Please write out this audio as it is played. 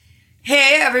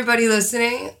everybody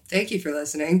listening. Thank you for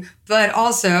listening. But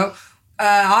also,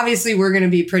 obviously, we're going to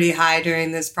be pretty high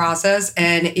during this process.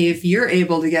 And if you're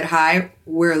able to get high,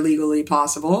 where legally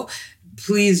possible,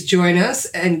 please join us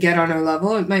and get on our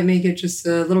level. It might make it just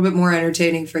a little bit more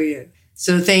entertaining for you.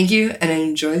 So thank you and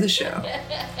enjoy the show.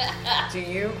 Do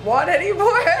you want any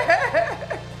more?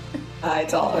 High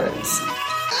tolerance.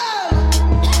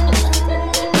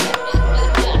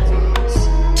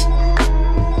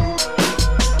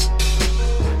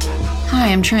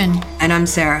 Hi, I'm Trin. And I'm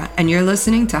Sarah, and you're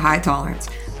listening to High Tolerance,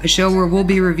 a show where we'll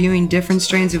be reviewing different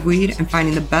strains of weed and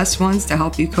finding the best ones to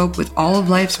help you cope with all of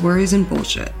life's worries and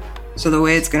bullshit. So the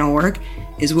way it's going to work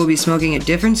is we'll be smoking a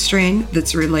different strain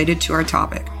that's related to our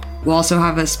topic. We'll also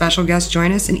have a special guest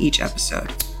join us in each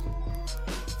episode.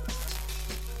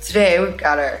 Today, we've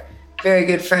got our very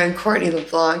good friend Courtney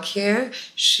LeBlanc here.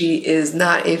 She is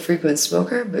not a frequent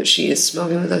smoker, but she is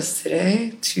smoking with us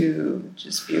today to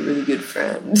just be a really good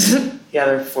friend. Yeah,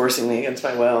 they're forcing me against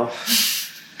my will.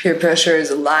 Peer pressure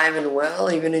is alive and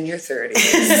well, even in your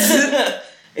 30s.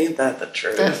 Ain't that the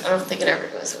truth? I don't think it ever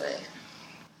goes away.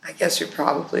 I guess you're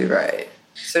probably right.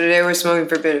 So today we're smoking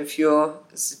Forbidden Fuel.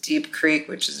 It's a Deep Creek,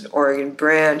 which is an Oregon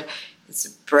brand. It's a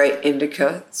bright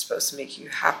indica. It's supposed to make you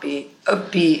happy,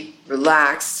 upbeat,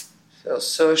 relaxed, feel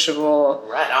sociable.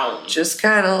 Right on. Just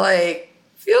kind of like,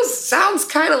 sounds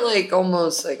kind of like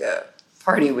almost like a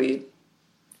party weed.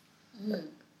 Mm.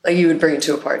 Like you would bring it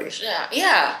to a party.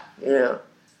 Yeah. You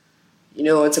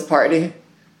know what's a party?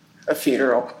 A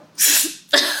funeral.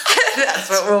 That's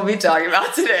what we'll be talking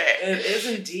about today. It is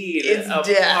indeed it's a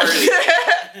death. party.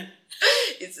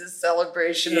 It's a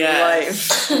celebration of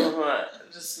life.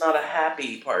 Just not a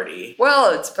happy party.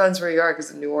 Well, it depends where you are,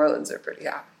 because in New Orleans they're pretty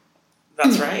happy.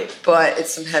 That's right. But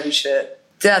it's some heavy shit.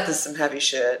 Death is some heavy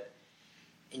shit.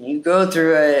 And you go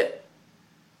through it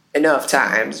enough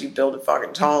times, you build a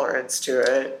fucking tolerance to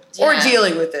it. Yeah. Or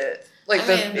dealing with it. Like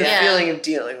the feeling of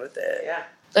dealing with it. Yeah.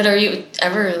 But are you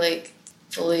ever, like,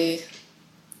 fully...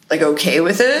 Like, okay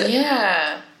with it?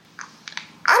 Yeah.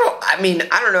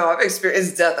 I don't know. I've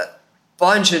experienced death a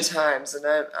bunch of times, and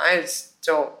I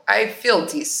feel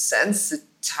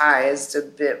desensitized a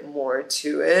bit more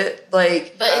to it.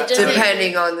 Like, but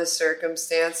depending on the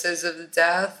circumstances of the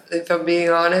death, if I'm being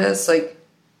honest.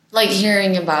 Like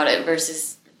hearing about it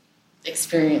versus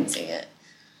experiencing it.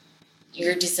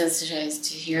 You're desensitized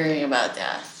to hearing about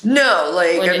death. No,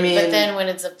 but then when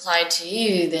it's applied to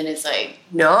you, then it's like...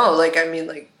 No,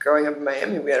 growing up in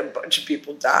Miami, we had a bunch of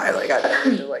people die. Like, I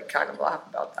don't need to, kind of laugh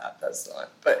about that. That's not...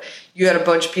 But you had a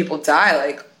bunch of people die.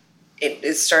 Like,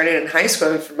 it started in high school.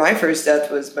 I mean, for my first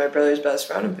death was my brother's best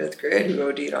friend in 5th grade who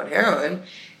OD'd on heroin.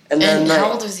 And then,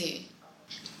 how old was he?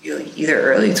 Either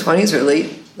early 20s or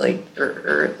late,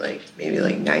 or maybe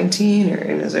 19 or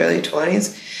in his early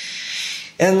 20s.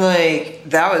 And,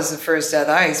 that was the first death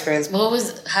I experienced.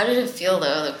 How did it feel,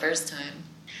 though, the first time?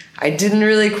 I didn't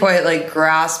really quite,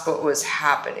 grasp what was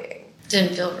happening.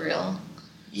 Didn't feel real?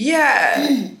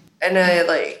 Yeah. And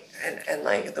I,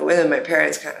 and the way that my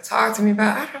parents kind of talked to me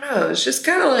about it, I don't know, it was just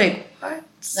kind of what?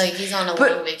 Like he's on a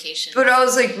long vacation. But I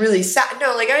was, really sad.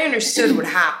 No, I understood what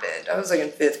happened. I was, in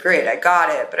 5th grade. I got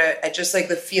it. But I just,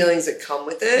 the feelings that come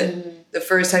with it, the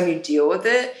first time you deal with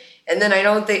it. And then I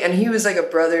don't think, and he was, a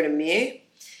brother to me.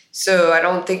 So I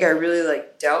don't think I really,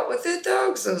 dealt with it,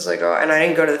 though, because I was and I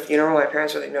didn't go to the funeral. My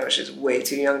parents were no, she's way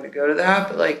too young to go to that.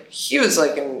 But, he was,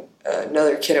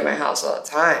 another kid at my house all the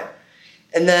time.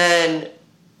 And then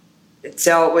it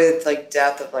dealt with,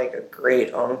 death of, a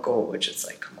great uncle, which is,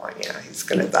 come on, yeah, he's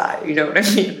going to die. You know what I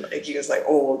mean? He was,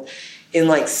 old in,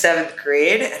 7th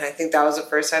grade. And I think that was the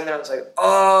first time that I was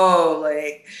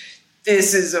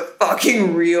this is a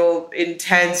fucking real,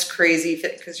 intense, crazy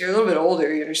thing. Because you're a little bit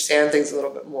older, you understand things a little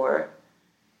bit more.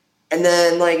 And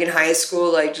then, in high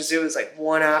school, it was,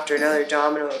 one after another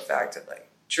domino effect of,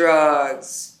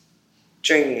 drugs,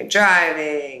 drinking and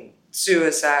driving,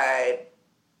 suicide,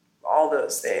 all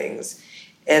those things.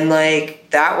 And,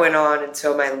 that went on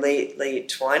until my late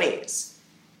 20s.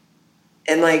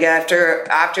 And,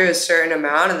 after a certain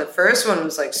amount, and the first one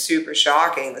was, super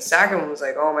shocking. The second one was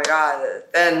oh, my God.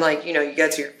 Then, you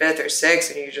get to your 5th or 6th,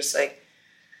 and you're just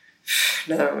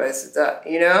another one bites the dust,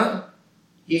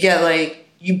 You get,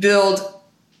 you build...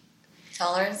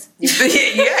 Tolerance? But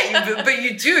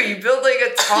you do. You build,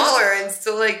 a tolerance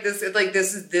to,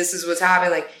 this is what's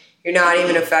happening. You're not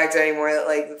even affected anymore that,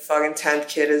 the fucking 10th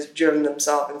kid has driven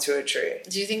themselves into a tree.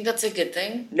 Do you think that's a good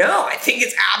thing? No, I think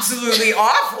it's absolutely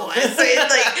awful.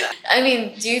 I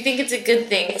mean, do you think it's a good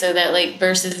thing so that,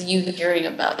 versus you hearing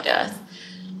about death,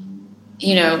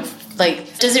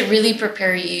 does it really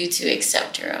prepare you to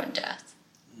accept your own death?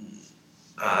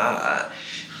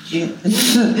 No.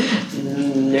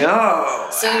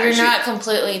 So you're actually. not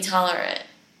completely tolerant.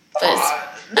 But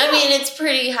No. I mean, it's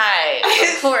pretty high,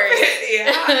 It's of course. pretty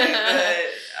high,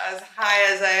 but as high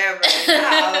as I am right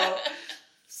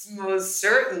now, most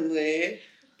certainly.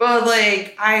 But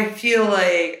like, I feel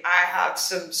like I have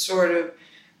some sort of,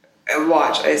 and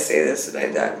watch, I say this and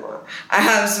I die more. I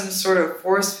have some sort of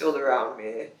force field around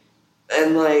me.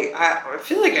 And like, I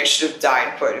feel like I should have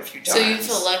died quite a few times. So you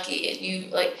feel lucky, and you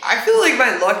like. I feel like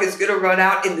my luck is gonna run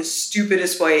out in the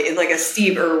stupidest way, in like a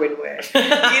Steve Irwin way.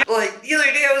 Like the other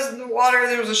day I was in the water and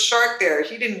there was a shark there.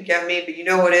 He didn't get me, but you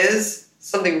know what is?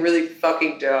 Something really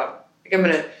fucking dumb. Like I'm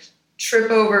gonna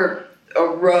trip over a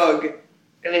rug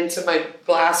and into my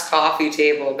glass coffee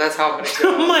table, and that's how I'm gonna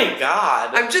go. Oh my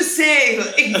god. I'm just saying,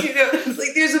 like, you know,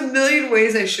 like there's a million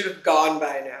ways I should have gone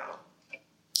by now.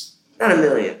 Not a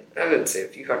million. I would say a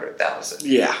few 100,000.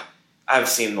 Yeah. I've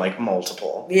seen like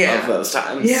multiple of those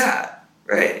times. Yeah,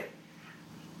 right.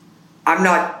 I'm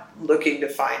not looking to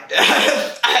find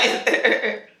death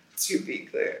either, to be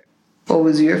clear. What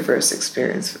was your first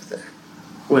experience with it?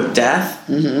 With death?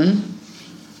 Mm-hmm.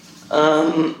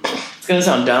 It's gonna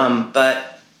sound dumb,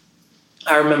 but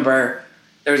I remember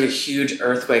there was a huge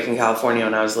earthquake in California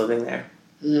when I was living there.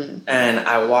 Mm. And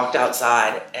I walked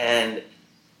outside, and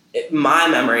my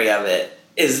memory of it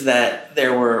is that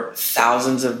there were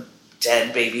thousands of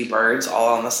dead baby birds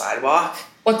all on the sidewalk.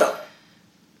 What the?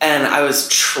 And I was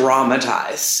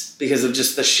traumatized because of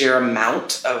just the sheer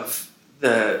amount of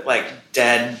the like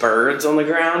dead birds on the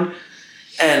ground.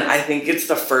 And I think it's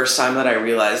the first time that I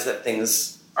realized that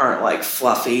things aren't like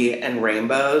fluffy and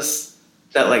rainbows,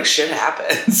 that like shit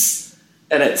happens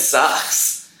and it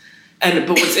sucks. But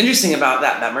what's interesting about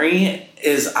that memory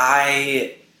is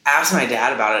I asked my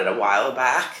dad about it a while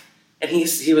back, and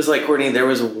he was like, Courtney, there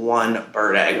was one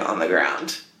bird egg on the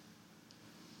ground.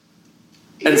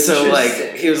 And so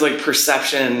like he was like,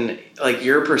 perception, like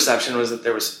your perception was that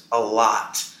there was a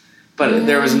lot, but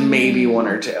there was maybe one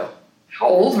or two. How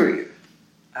old were you?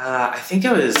 I think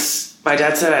my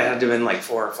dad said I had to have been like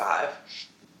 4 or 5.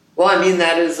 Well, I mean,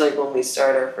 that is like when we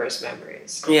start our first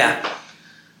memories. Yeah.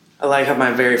 I like how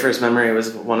my very first memory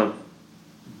was one of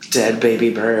dead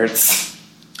baby birds.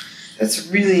 That's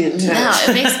really intense. No,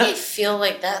 it makes me feel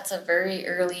like that's a very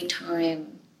early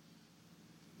time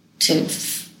to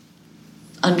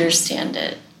understand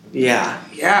it. Yeah.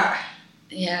 Yeah.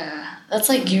 Yeah, that's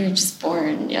like you were just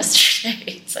born yesterday.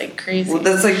 It's like crazy. Well,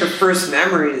 that's like the first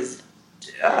memories.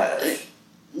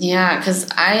 Yeah, because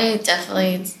I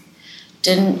definitely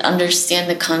didn't understand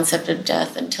the concept of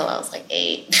death until I was like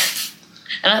 8.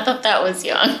 And I thought that was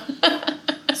young.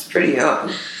 It's pretty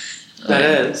young. That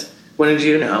is. When did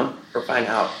you know or find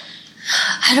out?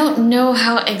 I don't know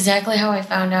exactly how I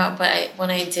found out, but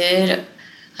when I did,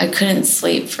 I couldn't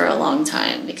sleep for a long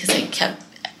time because I kept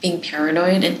being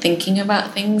paranoid and thinking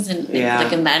about things and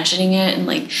like imagining it, and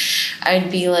like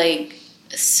I'd be like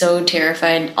so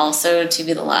terrified also to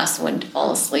be the last one to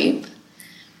fall asleep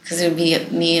because it would be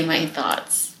me and my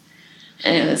thoughts,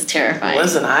 and it was terrifying.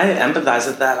 Listen, I empathize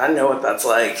with that. I know what that's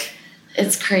like.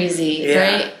 It's crazy,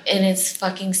 right? And it's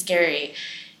fucking scary.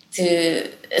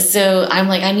 So I'm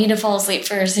like, I need to fall asleep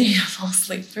first.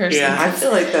 Yeah. I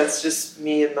feel like that's just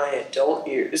me in my adult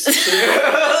years. Too. You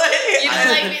don't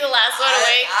like be the last one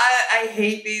awake? I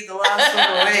hate being the last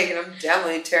one awake, and I'm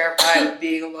definitely terrified of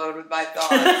being alone with my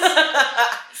thoughts.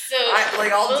 So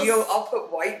I'll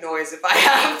put white noise if I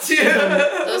have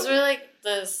to. Those were like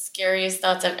the scariest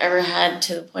thoughts I've ever had,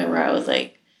 to the point where I was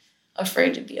like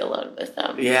afraid to be alone with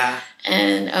them. Yeah.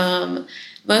 And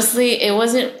mostly it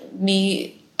wasn't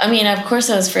me. I mean, of course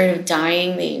I was afraid of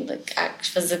dying, the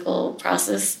physical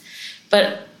process,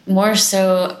 but more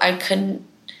so I couldn't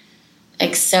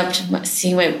accept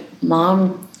seeing my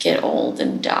mom get old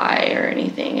and die or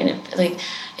anything, and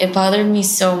it bothered me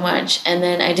so much. And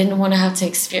then I didn't want to have to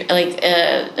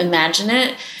imagine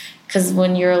it, because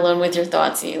when you're alone with your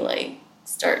thoughts, you like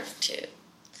start to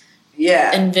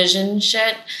envision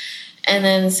shit. And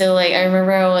then so like I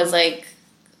remember I was like,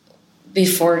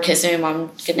 before kissing my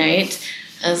mom goodnight,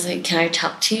 I was like, can I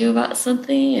talk to you about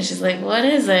something? And she's like, what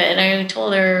is it? And I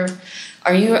told her,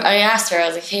 I asked her, I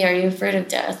was like, hey, are you afraid of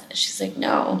death? And she's like,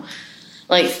 no.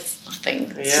 Like,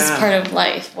 nothing. It's just part of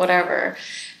life, whatever.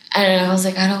 And I was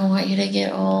like, I don't want you to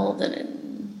get old.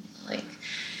 And like,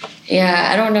 yeah,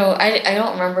 I don't know. I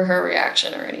don't remember her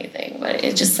reaction or anything, but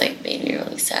it just like made me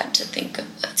really sad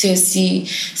to see.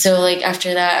 So like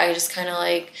after that, I just kind of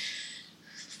like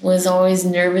was always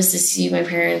nervous to see my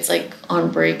parents like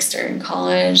on breaks during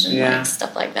college and like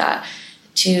stuff like that,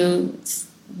 to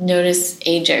notice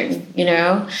aging, you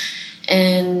know?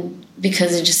 And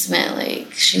because it just meant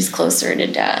like she's closer to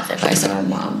death if I saw her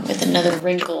mom with another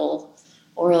wrinkle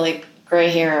or like gray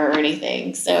hair or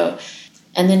anything. So,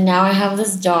 and then now I have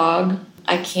this dog.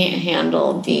 I can't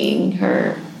handle being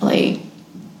her like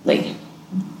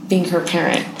being her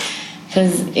parent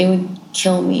because it would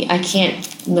kill me. I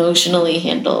can't emotionally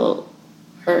handle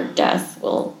her death,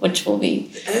 which will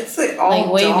be it's like all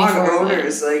like way dog before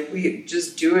owners. Like we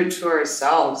just do it to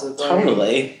ourselves. Of like,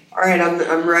 Totally. all right,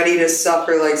 I'm ready to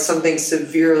suffer like something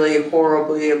severely,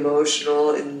 horribly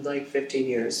emotional in like 15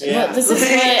 years. Yeah. Well, this is why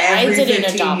I Every didn't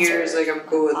 15 adopt years, her. like I'm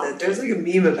cool with it. There's like a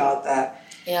meme about that.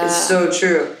 Yeah. It's so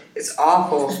true. It's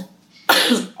awful.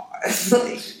 It's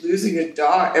like losing a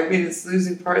dog. I mean, it's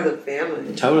losing part of the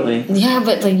family. Totally. Yeah,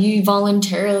 but like you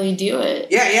voluntarily do it.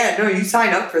 Yeah, no, you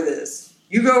sign up for this.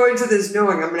 You go into this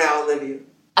knowing I'm going to outlive you.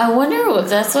 I wonder if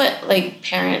that's what like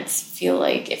parents feel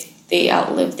like if they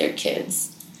outlive their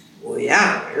kids. Well,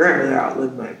 yeah, I'd rather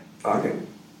outlive my fucking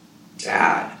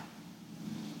dad.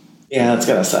 Yeah, that's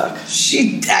gotta suck. I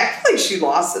feel like she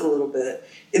lost it a little bit.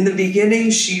 In the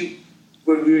beginning,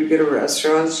 when we would get a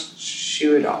restaurant, she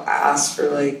would ask for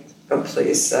like a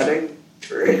place setting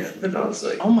for it. And I was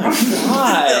like, Oh my God.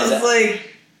 I was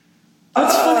like,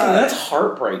 That's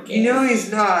heartbreaking. you know he's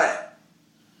not.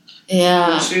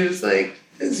 Yeah. And she was like,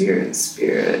 he's here in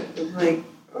spirit. I'm like,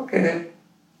 okay.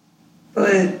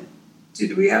 But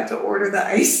did we have to order the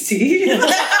iced tea?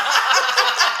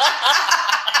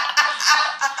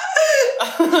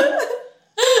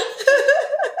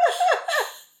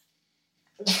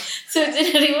 So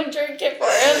did anyone drink it for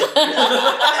him? That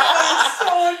was so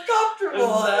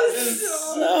uncomfortable. That is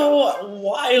so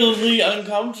wildly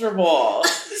uncomfortable.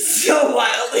 So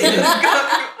wildly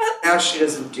uncomfortable. Now she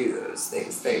doesn't do those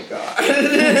things, thank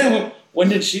God. When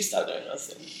did she stop doing those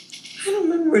things? I don't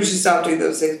remember when she stopped doing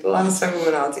those things, but last time we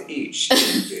went out to eat, she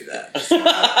didn't do that.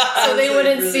 So they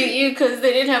wouldn't suit you because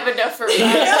they didn't have enough for me.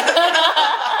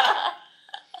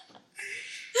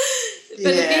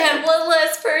 But if you had one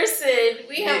less person,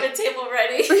 we have a table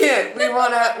ready.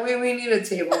 Yeah, we need a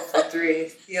table for 3.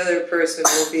 The other person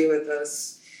will be with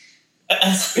us.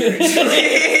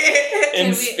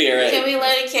 In spirit. Can we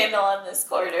light a candle on this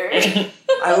corner?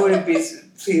 I wouldn't be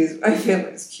pleased. My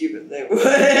family's Cuban, they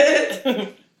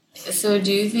would. So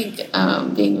do you think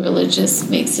being religious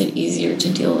makes it easier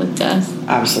to deal with death?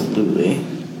 Absolutely.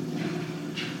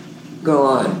 Go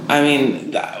on. I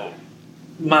mean,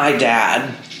 my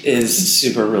dad is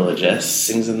super religious,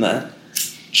 sings in the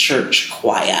church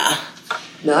choir.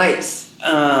 Nice.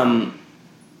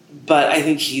 But I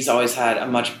think he's always had a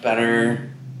much better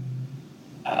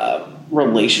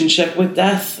relationship with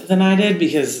death than I did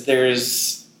because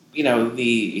there's,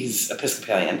 he's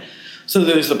Episcopalian. So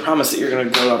there's the promise that you're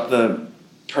going to go up the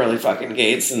pearly fucking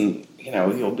gates and,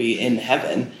 you'll be in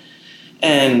heaven.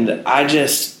 And I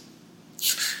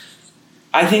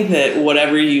think that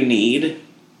whatever you need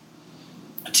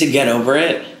to get over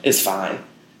it is fine.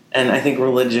 And I think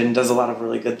religion does a lot of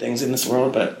really good things in this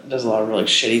world, but it does a lot of really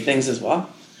shitty things as well.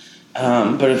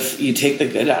 But if you take the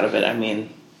good out of it, I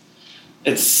mean,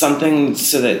 it's something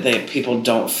so that people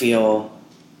don't feel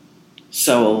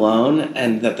so alone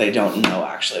and that they don't know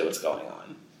actually what's going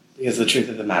on. Because the truth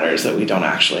of the matter is that we don't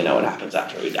actually know what happens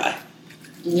after we die.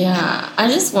 Yeah, I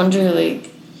just wonder,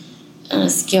 like, on a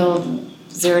scale of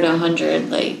 0 to 100,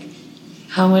 like,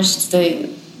 how much do they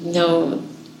know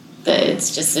that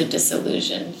it's just a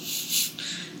disillusion?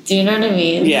 Do you know what I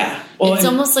mean? Yeah. Well, it's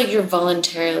almost like you're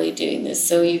voluntarily doing this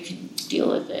so you can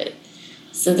deal with it.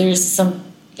 So there's something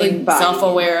Like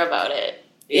self-aware about it.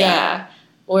 Yeah.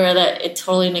 Where that it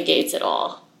totally negates it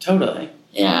all. Totally.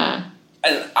 Yeah.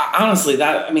 And honestly,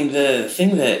 the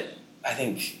thing that I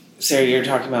think, Sarah, you were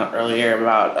talking about earlier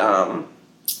about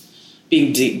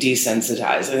being desensitized,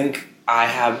 I think I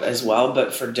have as well,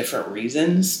 but for different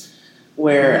reasons.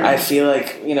 Where I feel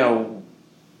like,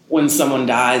 when someone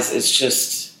dies, it's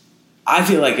just, I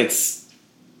feel like it's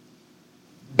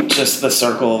just the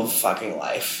circle of fucking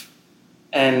life.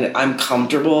 And I'm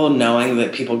comfortable knowing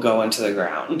that people go into the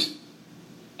ground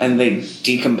and they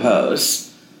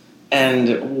decompose.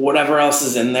 And whatever else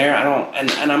is in there,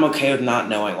 and I'm okay with not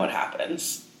knowing what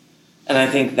happens. And I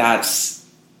think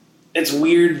it's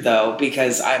weird though,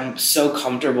 because I'm so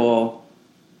comfortable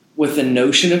with the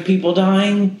notion of people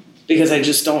dying because I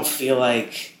just don't feel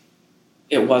like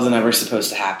it wasn't ever supposed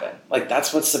to happen. Like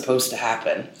that's what's supposed to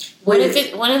happen. When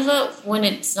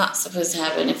it's not supposed to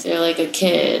happen, if they're like a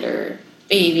kid or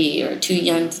baby or too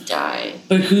young to die.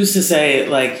 But who's to say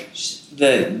like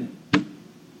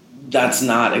that's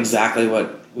not exactly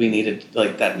what we needed,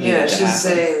 like that needed to happen. She's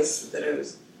saying that it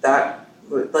was that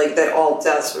like that all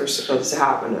deaths were supposed to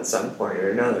happen at some point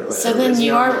or another. So then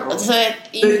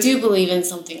you do believe in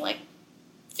something like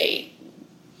fate.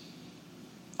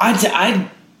 I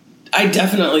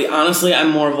definitely, honestly,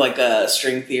 I'm more of like a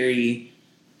string theory.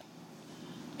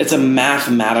 It's a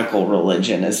mathematical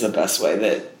religion is the best way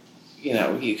that,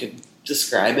 you could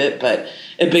describe it. But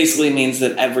it basically means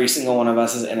that every single one of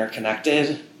us is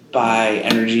interconnected by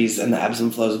energies and the ebbs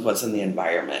and flows of what's in the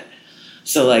environment.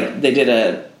 So like they did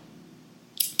a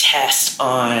test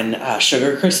on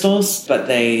sugar crystals, but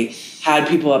they had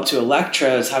people up to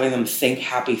electrodes having them think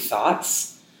happy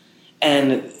thoughts.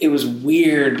 And it was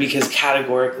weird because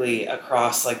categorically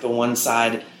across like the one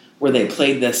side where they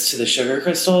played this to the sugar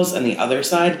crystals and the other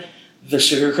side, the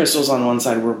sugar crystals on one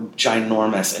side were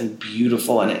ginormous and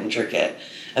beautiful and intricate.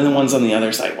 And the ones on the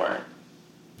other side weren't.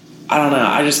 I don't know.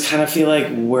 I just kind of feel like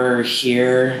we're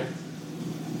here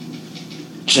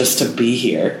just to be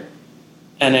here.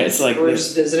 And it's like... We're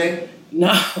just visiting?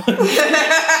 No.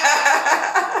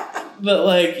 But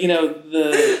like,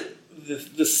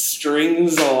 the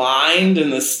strings aligned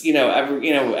and this,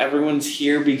 everyone's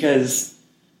here because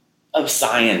of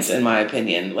science, in my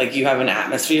opinion. Like you have an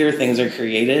atmosphere, things are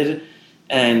created,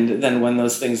 and then when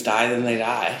those things die, then they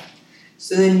die.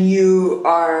 So then do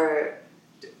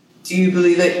you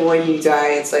believe that when you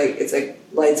die, it's like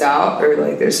lights out, or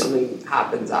like there's something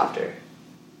happens after?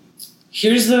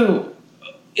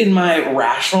 In my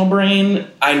rational brain,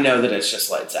 I know that it's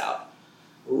just lights out.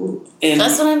 Ooh.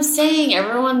 That's what I'm saying.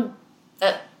 Everyone,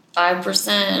 that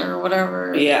 5% or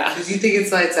whatever. Yeah. Because you think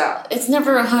it's lights out. It's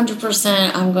never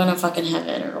 100% I'm going to fucking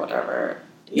heaven or whatever.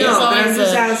 No, but I'm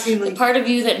just asking, like... the part of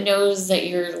you that knows that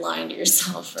you're lying to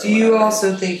yourself. Do you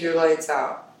also think you're lights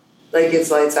out? Like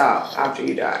it's lights out after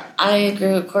you die? I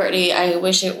agree with Courtney. I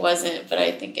wish it wasn't, but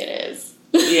I think it is.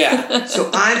 Yeah.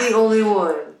 So I'm the only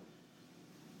one.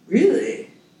 Really?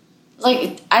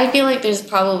 Like, I feel like there's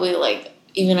probably like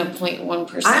even a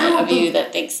 0.1% of you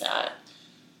that thinks that.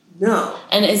 No.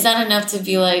 And is that enough to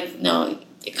be like, no,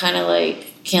 it kind of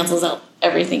like cancels out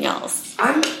everything else?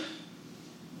 I'm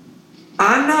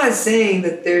not saying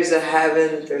that there's a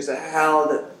heaven, that there's a hell,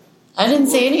 that... I didn't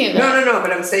say any of that. No,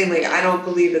 but I'm saying, like, I don't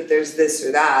believe that there's this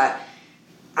or that.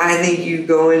 I think you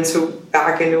go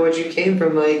back into what you came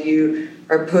from. Like, you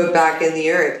are put back in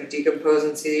the earth. You decompose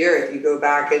into the earth. You go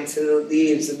back into the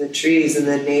leaves and the trees and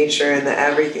the nature and the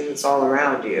everything that's all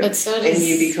around you. But so and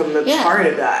you become a part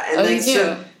of that. And you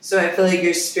do. So I feel like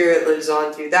your spirit lives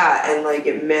on through that, and like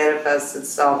it manifests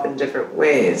itself in different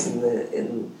ways.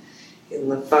 In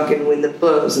the fucking wind that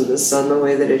blows, and the sun, the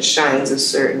way that it shines a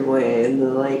certain way, and the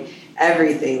like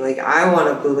everything. Like I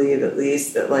want to believe at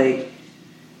least that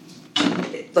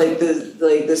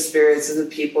the spirits of the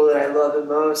people that I love the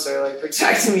most are like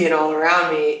protecting me and all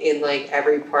around me in like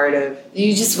every part of.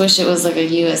 You just wish it was like a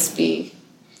USB.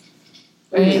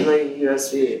 Right? Like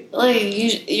USB. Like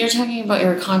you're talking about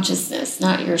your consciousness,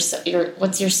 not your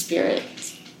what's your spirit?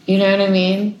 You know what I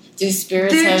mean? Do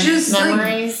spirits have just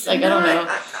memories? Like I don't know.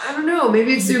 I don't know.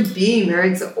 Maybe it's their being. Maybe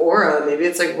it's the aura. Maybe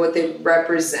it's like what they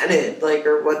represented, like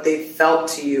or what they felt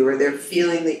to you, or their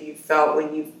feeling that you felt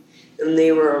when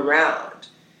they were around.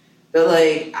 But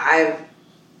like I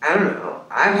don't know.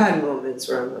 I've had moments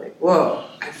where I'm like, whoa,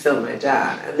 I feel my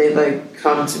dad, and they like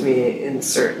come to me in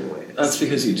certain ways. That's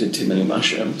because you did too many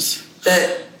mushrooms.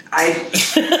 That I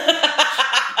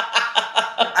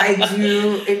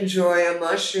do enjoy a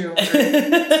mushroom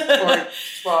or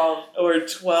 12. Or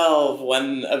 12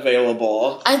 when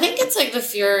available. I think it's like the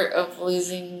fear of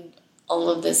losing all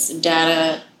of this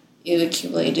data you've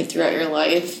accumulated throughout your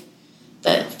life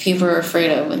that people are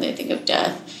afraid of when they think of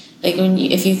death. Like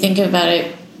if you think about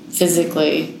it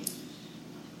physically,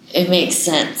 it makes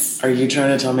sense. Are you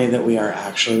trying to tell me that we are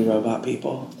actually robot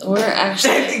people? We're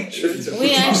actually... actually,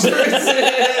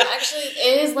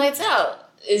 it is lights out.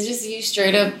 It's just you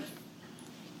straight up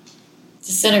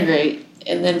disintegrate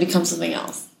and then become something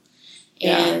else.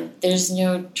 And there's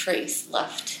no trace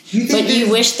left. But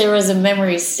you wish there was a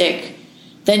memory stick,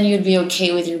 then you'd be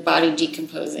okay with your body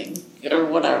decomposing or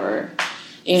whatever.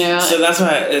 You know? So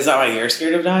is that why you're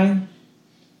scared of dying?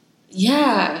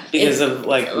 Yeah. Because of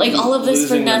like all of this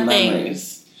for nothing.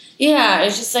 Yeah,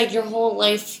 it's just like your whole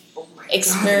life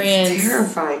experience. God, it's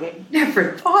terrifying. I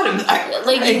never thought of that.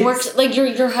 Like you worked, like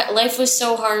your life was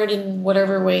so hard in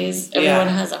whatever ways. Everyone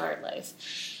has a hard life,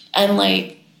 and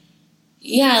like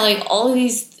all of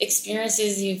these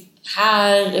experiences you've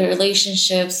had,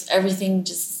 relationships, everything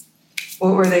just.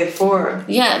 What were they for?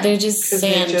 Yeah, they're just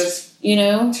sand.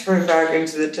 Turn back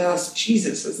into the dust.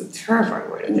 Jesus, is a terrifying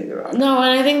way to think about it. No,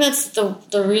 and I think that's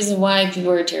the reason why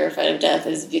people are terrified of death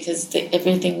is because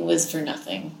everything was for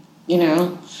nothing,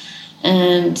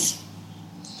 and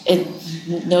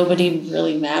nobody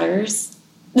really matters.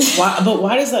 But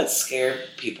why does that scare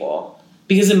people?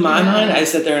 Because in my mind, I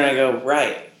sit there and I go,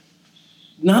 right,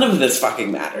 none of this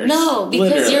fucking matters. No,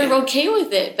 because literally. you're okay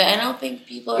with it, but I don't think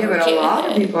people are okay with it. Yeah, but a lot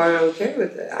of people aren't okay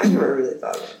with it. I never really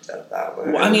thought about that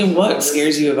way. Well, I mean, what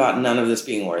scares you about none of this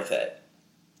being worth it?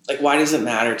 Like, why does it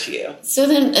matter to you? So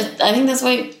then, I think that's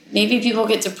why maybe people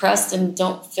get depressed and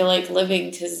don't feel like living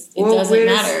because it doesn't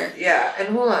matter. Yeah, and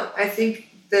hold on. I think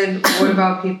then what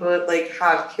about people that like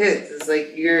have kids? It's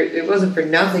like it wasn't for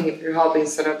nothing if you're helping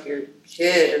set up your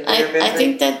kid. And I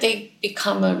think that they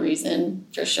become a reason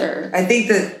for sure. I think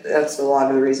that's a lot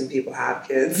of the reason people have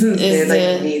kids. They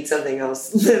like need something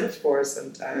else to live for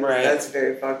sometimes. Right. That's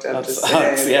very fucked up to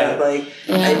sucks, say. yeah. But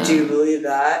I do believe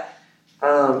that.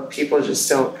 People just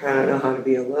don't kind of know how to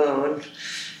be alone.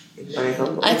 In my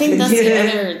humble I think that's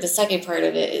opinion. the second part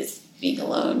of it is being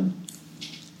alone.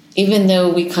 Even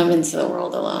though we come into the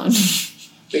world alone.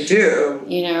 We do.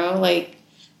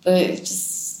 But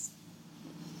just,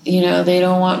 they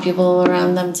don't want people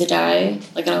around them to die.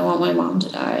 Like, I don't want my mom to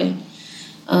die.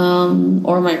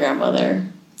 Or my grandmother.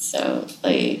 So,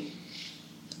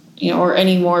 or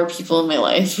any more people in my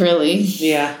life, really.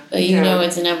 Yeah. But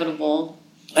it's inevitable.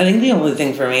 I think the only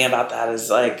thing for me about that is,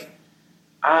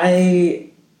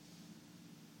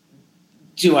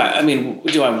 do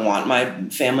I want my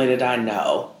family to die?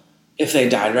 No. If they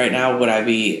died right now, would I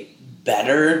be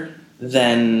better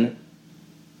than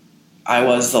I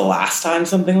was the last time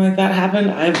something like that happened?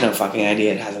 I have no fucking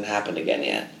idea. It hasn't happened again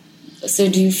yet. So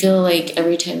do you feel like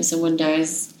every time someone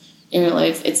dies in your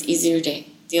life, it's easier to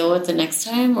deal with the next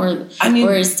time? Or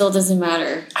it still doesn't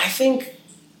matter? I think,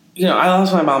 I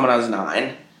lost my mom when I was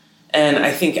 9. And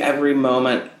I think every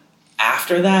moment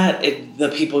after that, the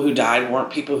people who died weren't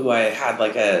people who I had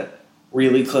a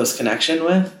really close connection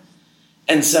with.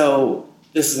 And so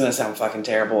this is going to sound fucking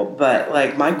terrible, but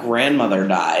my grandmother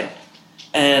died,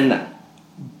 and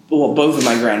both of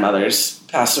my grandmothers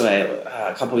passed away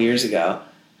a couple years ago,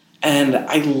 and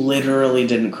I literally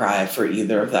didn't cry for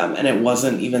either of them, and it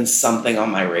wasn't even something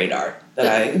on my radar that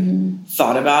I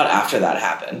thought about after that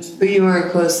happened. But you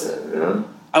weren't close to them, no?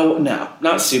 Oh, no,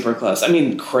 not super close. I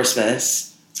mean,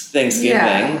 Christmas, Thanksgiving.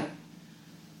 Yeah.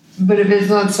 But if it's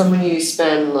not someone you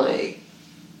spend, I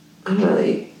don't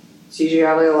know, so you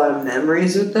have a lot of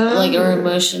memories with them? Or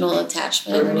emotional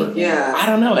attachment or anything? Yeah. I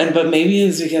don't know. But maybe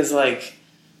it's because,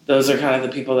 those are kind of the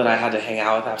people that I had to hang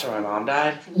out with after my mom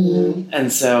died. Mm-hmm.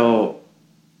 And so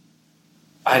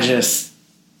I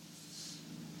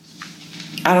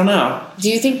don't know.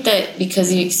 Do you think that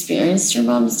because you experienced your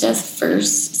mom's death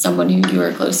first, someone who you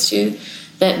were close to,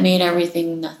 that made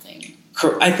everything nothing?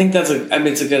 I think it's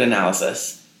a good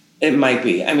analysis. It might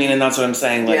be. I mean, and that's what I'm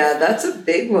saying. Yeah, that's a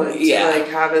big one to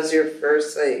have as your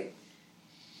first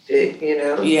big,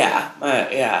 Yeah,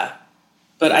 yeah.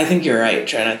 But I think you're right,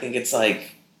 Trent. I think it's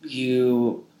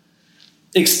you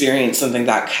experience something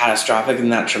that catastrophic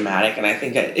and that traumatic, and I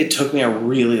think it took me a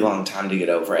really long time to get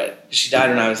over it. She died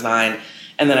when I was 9,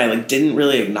 and then I didn't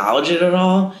really acknowledge it at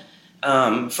all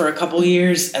for a couple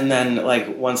years, and then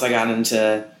once I got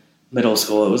into middle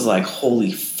school, it was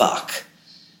holy fuck.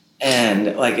 And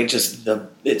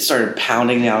it started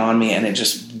pounding down on me, and it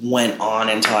just went on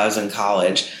until I was in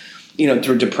college,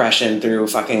 through depression, through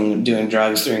fucking doing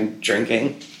drugs, through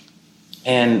drinking.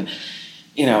 And,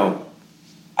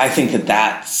 I think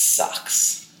that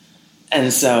sucks.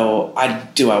 And so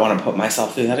do I want to put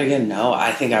myself through that again? No,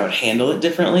 I think I would handle it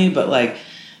differently, but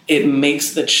it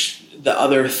makes the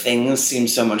other things seem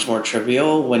so much more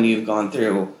trivial when you've gone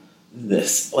through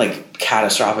this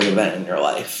catastrophic event in your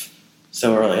life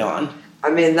so early on. I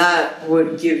mean, that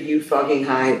would give you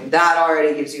that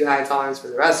already gives you high tolerance for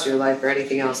the rest of your life or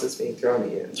anything else that's being thrown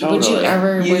at you. Totally. Would you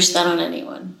ever wish that on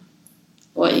anyone?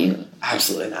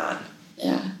 Absolutely not.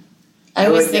 Yeah. I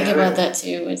always think about that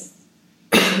too, with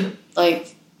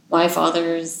my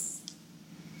father's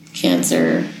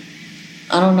cancer.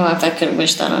 I don't know if I could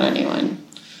wish that on anyone.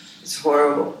 It's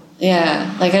horrible.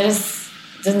 Yeah. It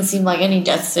doesn't seem like any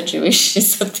death situation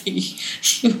is something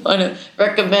you want to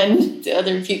recommend to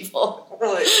other people. Or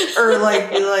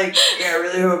I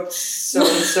really hope so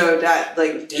and so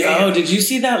died. Damn. Oh, did you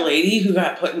see that lady who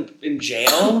got put in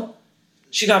jail?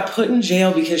 She got put in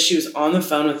jail because she was on the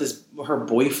phone with her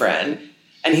boyfriend,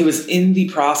 and he was in the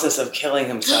process of killing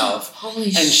himself. Holy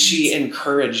and shit. She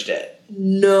encouraged it.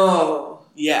 No.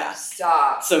 Yeah.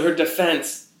 Stop. So her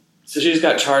defense. So she just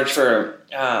got charged for.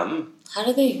 How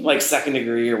do they second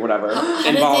degree or whatever,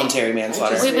 involuntary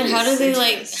manslaughter. Wait, but how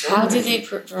do they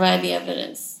provide the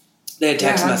evidence? They had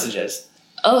text messages.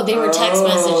 Oh, they were text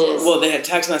messages. Well, they had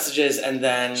text messages, and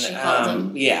then she called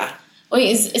him. Yeah. Wait,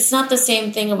 it's not the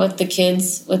same thing about the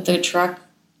kids with the truck?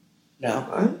 No.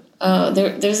 What?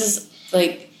 There's this,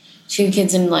 like, 2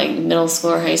 kids in, like, middle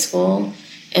school or high school,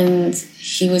 and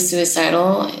he was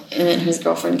suicidal, and then his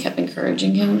girlfriend kept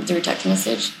encouraging him through text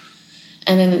message.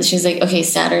 And then she's like, okay,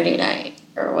 Saturday night,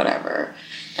 or whatever.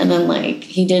 And then, like,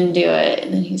 he didn't do it.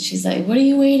 And then she's like, what are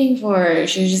you waiting for?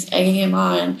 She was just egging him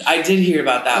on. I did hear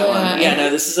about that one. Yeah, and no,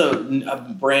 this is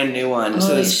a brand new one. Holy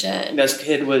so this, shit. This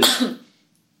kid was,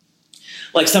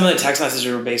 like, some of the text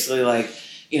messages were basically like,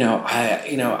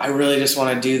 I really just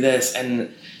want to do this.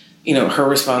 And, her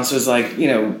response was like,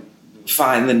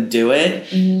 fine, then do it.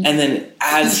 Mm-hmm. And then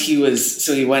as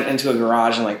he went into a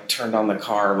garage and, like, turned on the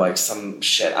car, like, some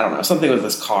shit, I don't know, something with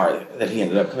this car that he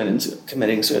ended up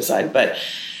committing suicide. But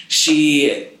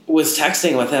she was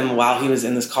texting with him while he was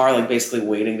in this car, like, basically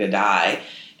waiting to die.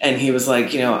 And he was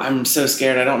like, I'm so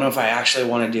scared. I don't know if I actually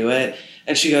want to do it.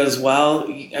 And she goes, well,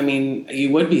 I mean,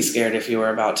 you would be scared if you were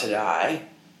about to die.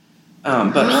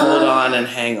 But hold on and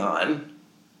hang on.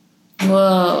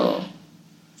 Whoa.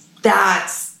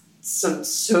 That's some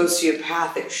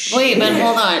sociopathic shit. Wait, but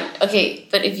hold on. Okay,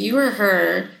 but if you were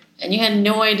her and you had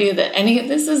no idea that any of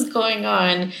this is going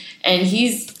on and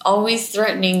he's always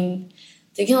threatening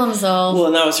to kill himself. Well,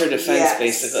 and that was her defense, Yes.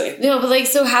 basically. No, but like,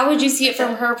 so how would you see it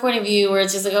from her point of view where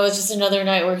it's just like, oh, it's just another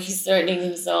night where he's threatening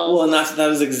himself? Well, and that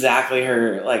was exactly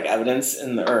her, like, evidence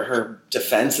or her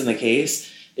defense in the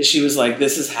case. Is she was like,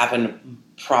 this has happened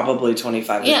probably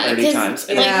 25 to 30 times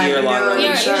in a year-long you're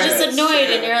relationship. just annoyed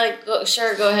and you're like,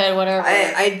 go ahead, whatever.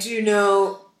 I do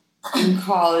know in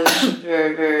college,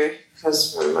 very, very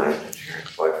close friend of mine, her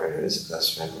boyfriend who was a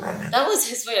close friend of mine. That was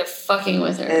his way of fucking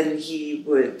with her. And he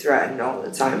would threaten all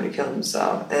the time to kill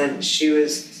himself. And she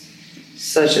was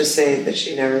such a saint that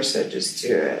she never said just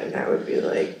do it. And I would be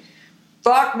like,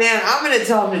 fuck, man, I'm going to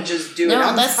tell him to just do it.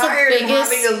 I'm tired of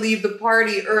having to leave the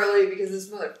party early because this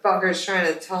motherfucker is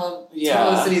trying to tell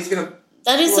us that he's going to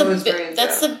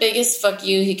That's the biggest fuck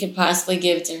you he could possibly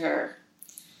give to her.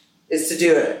 Is to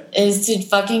do it. Is to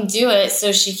fucking do it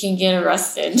so she can get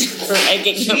arrested for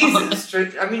egging him on.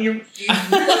 I mean, you've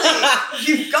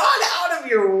gone out of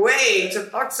your way to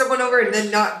fuck someone over and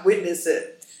then not witness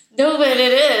it. No, but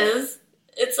it is.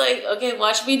 It's like, okay,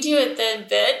 watch me do it then,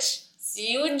 bitch.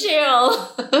 See you in jail.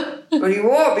 But he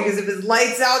won't, because if his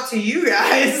lights out to you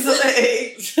guys,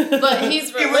 like... But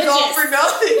he's religious. It was all for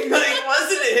nothing, like,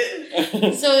 wasn't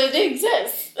it? So it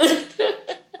exists.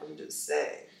 I'm just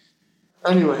saying.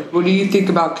 Anyway, what do you think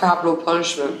about capital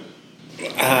punishment?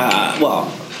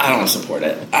 Well, I don't support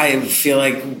it. I feel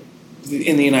like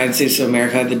in the United States of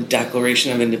America, the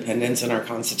Declaration of Independence and our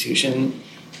Constitution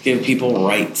give people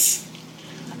rights,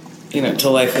 to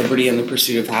life, liberty, and the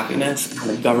pursuit of happiness.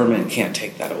 The government can't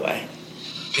take that away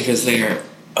because they are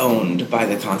owned by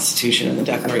the Constitution and the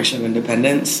Declaration of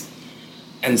Independence.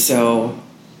 And so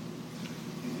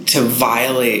to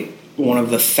violate one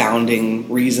of the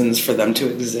founding reasons for them to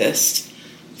exist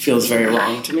feels very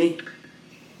wrong to me.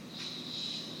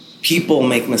 People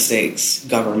make mistakes.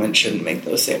 Government shouldn't make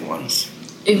those same ones.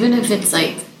 Even if it's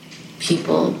like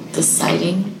people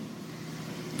deciding,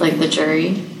 like the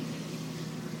jury.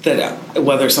 That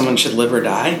whether someone should live or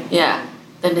die? Yeah.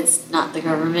 Then it's not the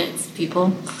government, it's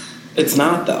people. It's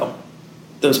not, though.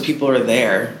 Those people are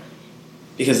there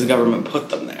because the government put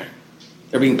them there.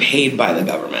 They're being paid by the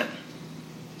government.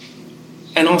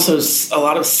 And also, a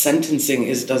lot of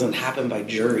sentencing doesn't happen by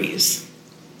juries.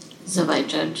 So by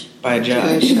judge. By a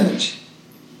judge.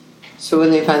 So when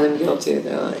they find them guilty,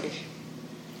 they're like,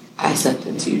 I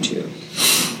sentence you too.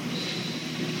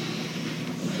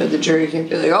 But the jury can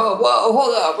be like, oh, whoa,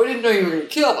 hold up, we didn't know you were going to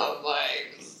kill him.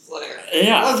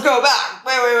 Yeah. Let's go back.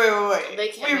 Wait. They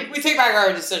can't We take back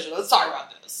our decision. Let's talk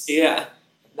about this. Yeah.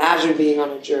 Imagine being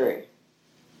on a jury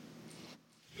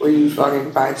where you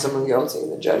fucking find someone guilty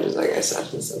and the judge is like, I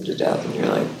sentenced them to death, and you're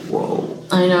like, whoa.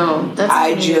 I know.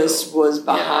 I just was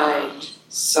behind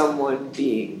someone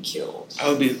being killed. I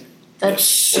would be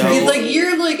so... I mean, like,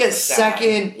 you're like a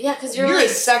second... Yeah, because you're like, a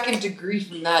second degree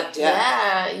from that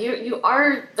death. Yeah, you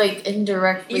are like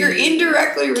indirectly... You're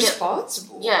indirectly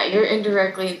responsible. Yeah, you're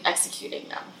indirectly executing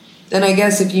them. Then I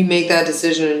guess if you make that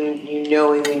decision and you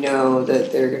knowingly know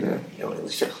that they're gonna...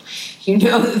 You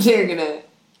know that they're gonna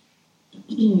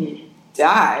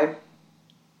die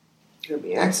or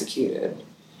be executed.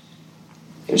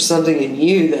 There's something in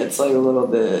you that's like a little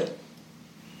bit...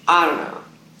 I don't know.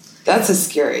 That's a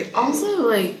scary thing. Also,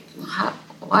 like,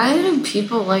 why do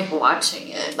people like watching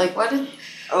it? Like, why did...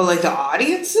 Oh, like the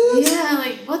audiences? Yeah,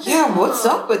 like, what the Yeah, hell? what's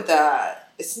up with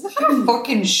that? It's not a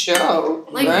fucking show.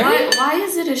 Like, right? why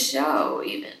is it a show,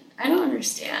 even? I don't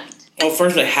understand. Well,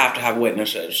 first they have to have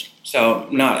witnesses. So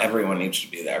not everyone needs to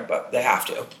be there, but they have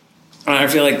to. And I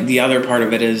feel like the other part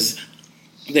of it is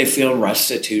they feel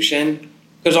restitution.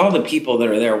 Because all the people that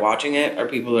are there watching it are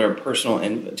people that are personal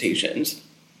invitations.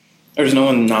 There's no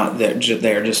one not there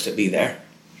just to be there.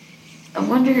 I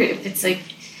wonder if it's like,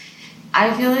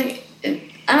 I feel like,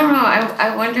 I don't know,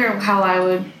 I wonder how I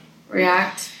would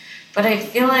react, but I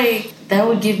feel like that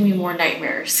would give me more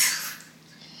nightmares.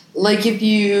 Like if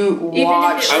you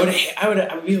watch, I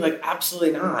would be like,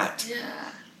 absolutely not. Yeah.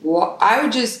 Well, I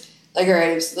would just like, all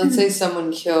right, let's say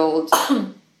someone killed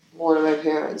one of my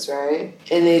parents, right?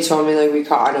 And they told me like we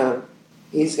caught him,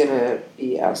 he's gonna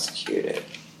be executed.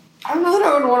 I don't know that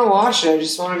I would want to watch it. I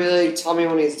just want to be like, tell me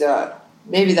when he's dead.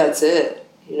 Maybe that's it,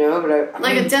 you know. But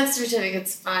Like a death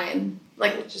certificate's fine.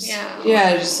 Like just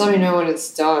yeah. just let me know when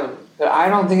it's done. But I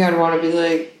don't think I'd want to be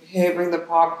like, hey, bring the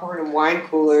popcorn and wine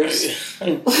coolers.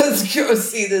 Let's go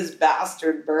see this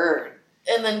bastard burn.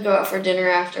 And then go out for dinner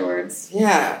afterwards.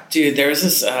 Yeah. Dude, there was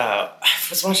this, I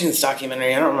was watching this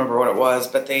documentary, I don't remember what it was,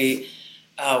 but they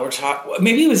were talking,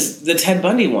 maybe it was the Ted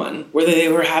Bundy one, where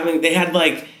they had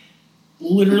like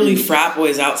literally frat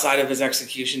boys outside of his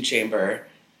execution chamber,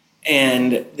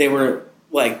 and they were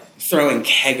like throwing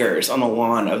keggers on the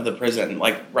lawn of the prison,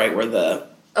 like right where the...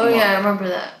 Oh yeah, I remember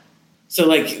that. So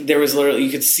like there was literally, you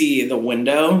could see the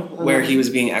window where he was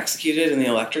being executed in the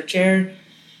electric chair.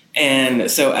 And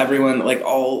so everyone, like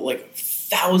all, like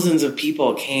thousands of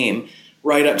people came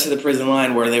right up to the prison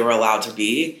line where they were allowed to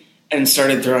be and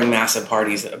started throwing massive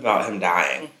parties about him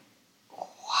dying.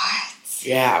 What?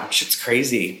 Yeah, shit's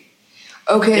crazy.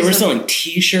 Okay. They were selling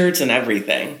t-shirts and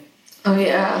everything. Oh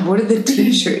yeah. What did the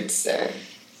t-shirts say?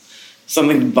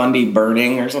 Something Bundy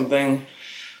burning or something.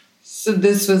 So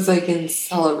this was like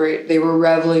they were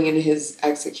reveling in his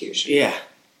execution. Yeah.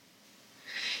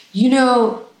 You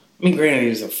know... I mean, granted, he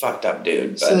was a fucked up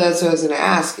dude. But. So that's what I was going to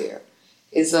ask you.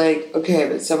 Is like, okay,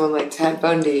 but someone like Ted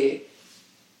Bundy,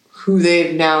 who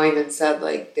they've now even said,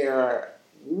 like, there are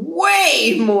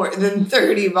way more than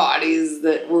 30 bodies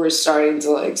that we're starting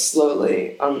to, like,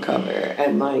 slowly uncover.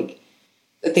 And, like,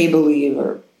 that they believe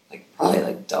are, like, probably,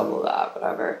 like, double that,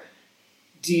 whatever.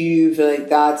 Do you feel like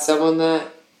that's someone that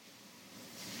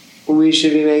we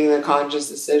should be making the conscious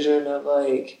decision of,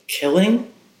 like...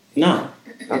 Killing? No.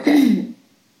 Okay.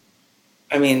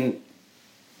 I mean,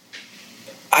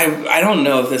 I don't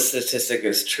know if this statistic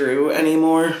is true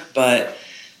anymore, but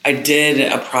I did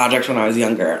a project when I was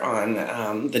younger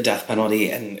on the death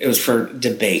penalty, and it was for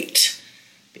debate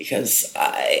because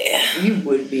You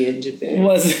would be in debate.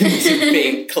 was in a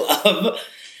debate club.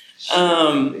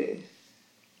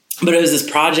 But it was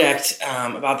this project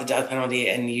about the death penalty,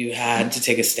 and you had to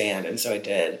take a stand, and so I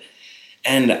did.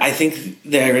 And I think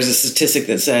there was a statistic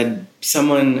that said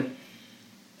someone...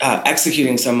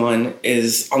 executing someone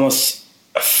is almost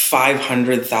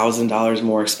 $500,000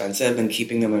 more expensive than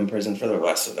keeping them in prison for the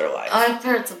rest of their life. I've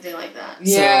heard something like that.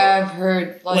 Yeah, I've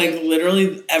heard. Like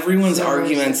literally everyone's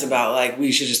arguments about like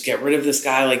we should just get rid of this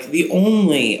guy. Like the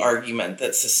only argument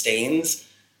that sustains,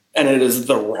 and it is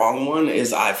the wrong one,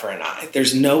 is eye for an eye.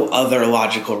 There's no other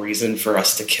logical reason for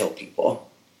us to kill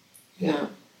people. Yeah.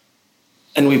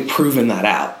 And we've proven that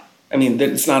out. I mean,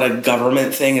 it's not a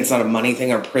government thing. It's not a money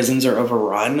thing. Our prisons are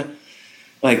overrun.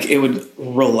 Like, it would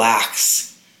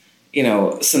relax, you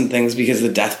know, some things because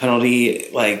the death penalty,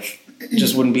 like,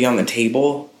 just wouldn't be on the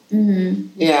table.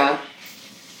 Mm-hmm. Yeah.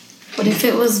 What if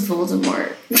it was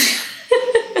Voldemort?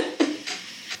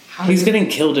 He's getting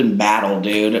killed in battle,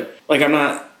 dude. Like, I'm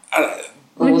not...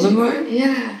 Voldemort?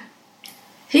 Yeah.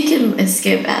 He can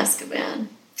escape Azkaban.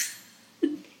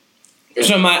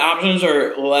 So my options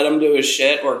are let him do his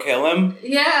shit or kill him.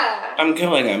 Yeah. I'm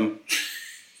killing him.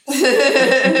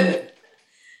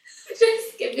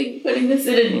 Just putting this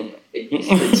in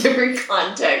a different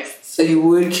context. So you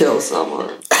would kill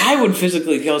someone? I would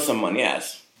physically kill someone,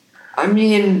 yes. I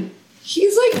mean,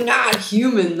 he's like not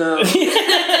human though. Like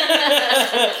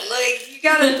you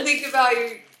gotta think about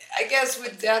I guess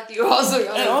with death you also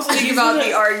gotta think about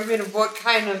the argument of what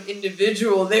kind of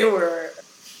individual they were.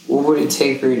 What would it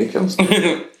take for you to kill someone?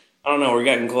 I don't know, we're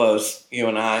getting close, you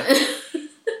and I.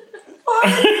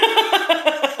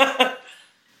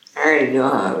 I already know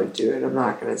how I would do it. I'm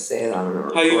not going to say that on a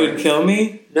recording. How you would kill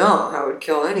me? No, how I would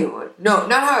kill anyone. No,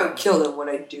 not how I would kill them, what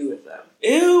I'd do with them.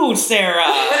 Ew, Sarah.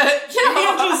 You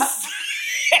can't just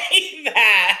say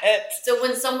that. So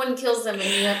when someone kills them and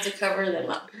you have to cover them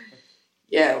up.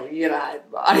 Yeah, well, you gotta hide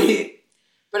the body.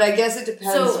 But I guess it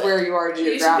depends where you are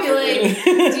geographically. You should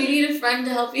be like, do you need a friend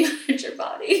to help you hide your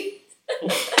body?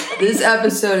 This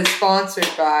episode is sponsored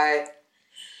by...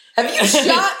 Have you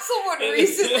shot someone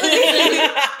recently?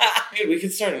 Dude, we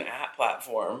could start an app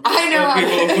platform. I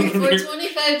know. Where For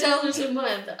 $25 a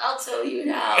month, I'll tell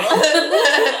you how.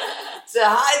 To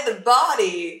hide the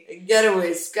body and get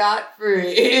away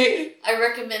scot-free. I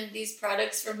recommend these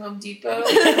products from Home Depot.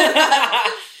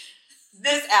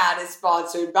 This ad is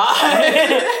sponsored by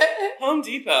Home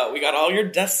Depot. We got all your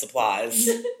death supplies.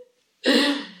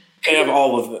 They have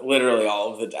literally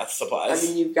all of the death I supplies.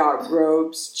 mean, you've got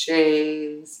ropes,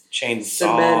 chains, Chainsaw.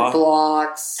 cement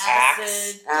blocks,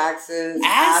 Axe. axes,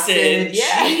 Acid.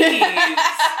 yeah.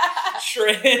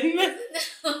 Trim.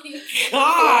 No,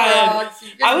 God. Rocks, you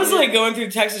I can was do- like going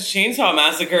through Texas Chainsaw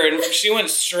Massacre and she went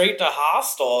straight to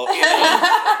hostile.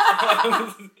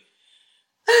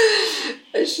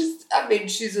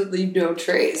 She's a leave no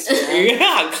trace. You know?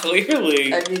 Yeah,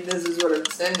 clearly. I mean, this is what I'm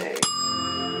saying.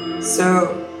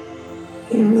 So,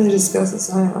 we didn't really discuss the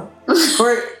sign-off.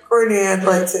 Courtney, I'd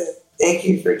like to thank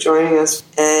you for joining us,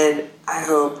 and I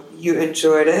hope you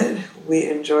enjoyed it. We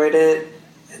enjoyed it,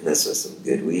 and this was some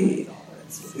good weed.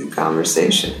 It's a good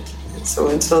conversation. And so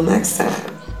until next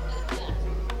time.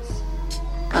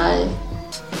 Bye.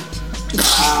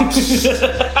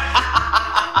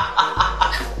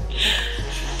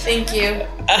 Thank you.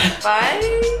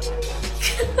 Bye.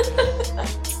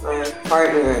 My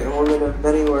partner, a woman of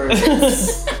many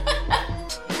words.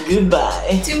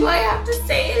 Goodbye. Do I have to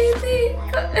say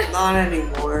anything? Not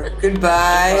anymore.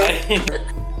 Goodbye.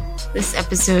 This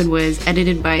episode was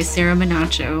edited by Sarah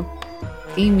Menacho.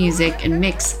 Theme music and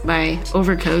mixed by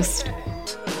Overcoast.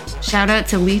 Shout out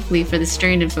to Leafly for the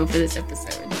strain info for this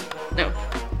episode. No.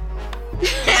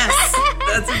 Yes,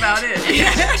 that's about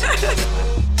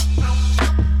it.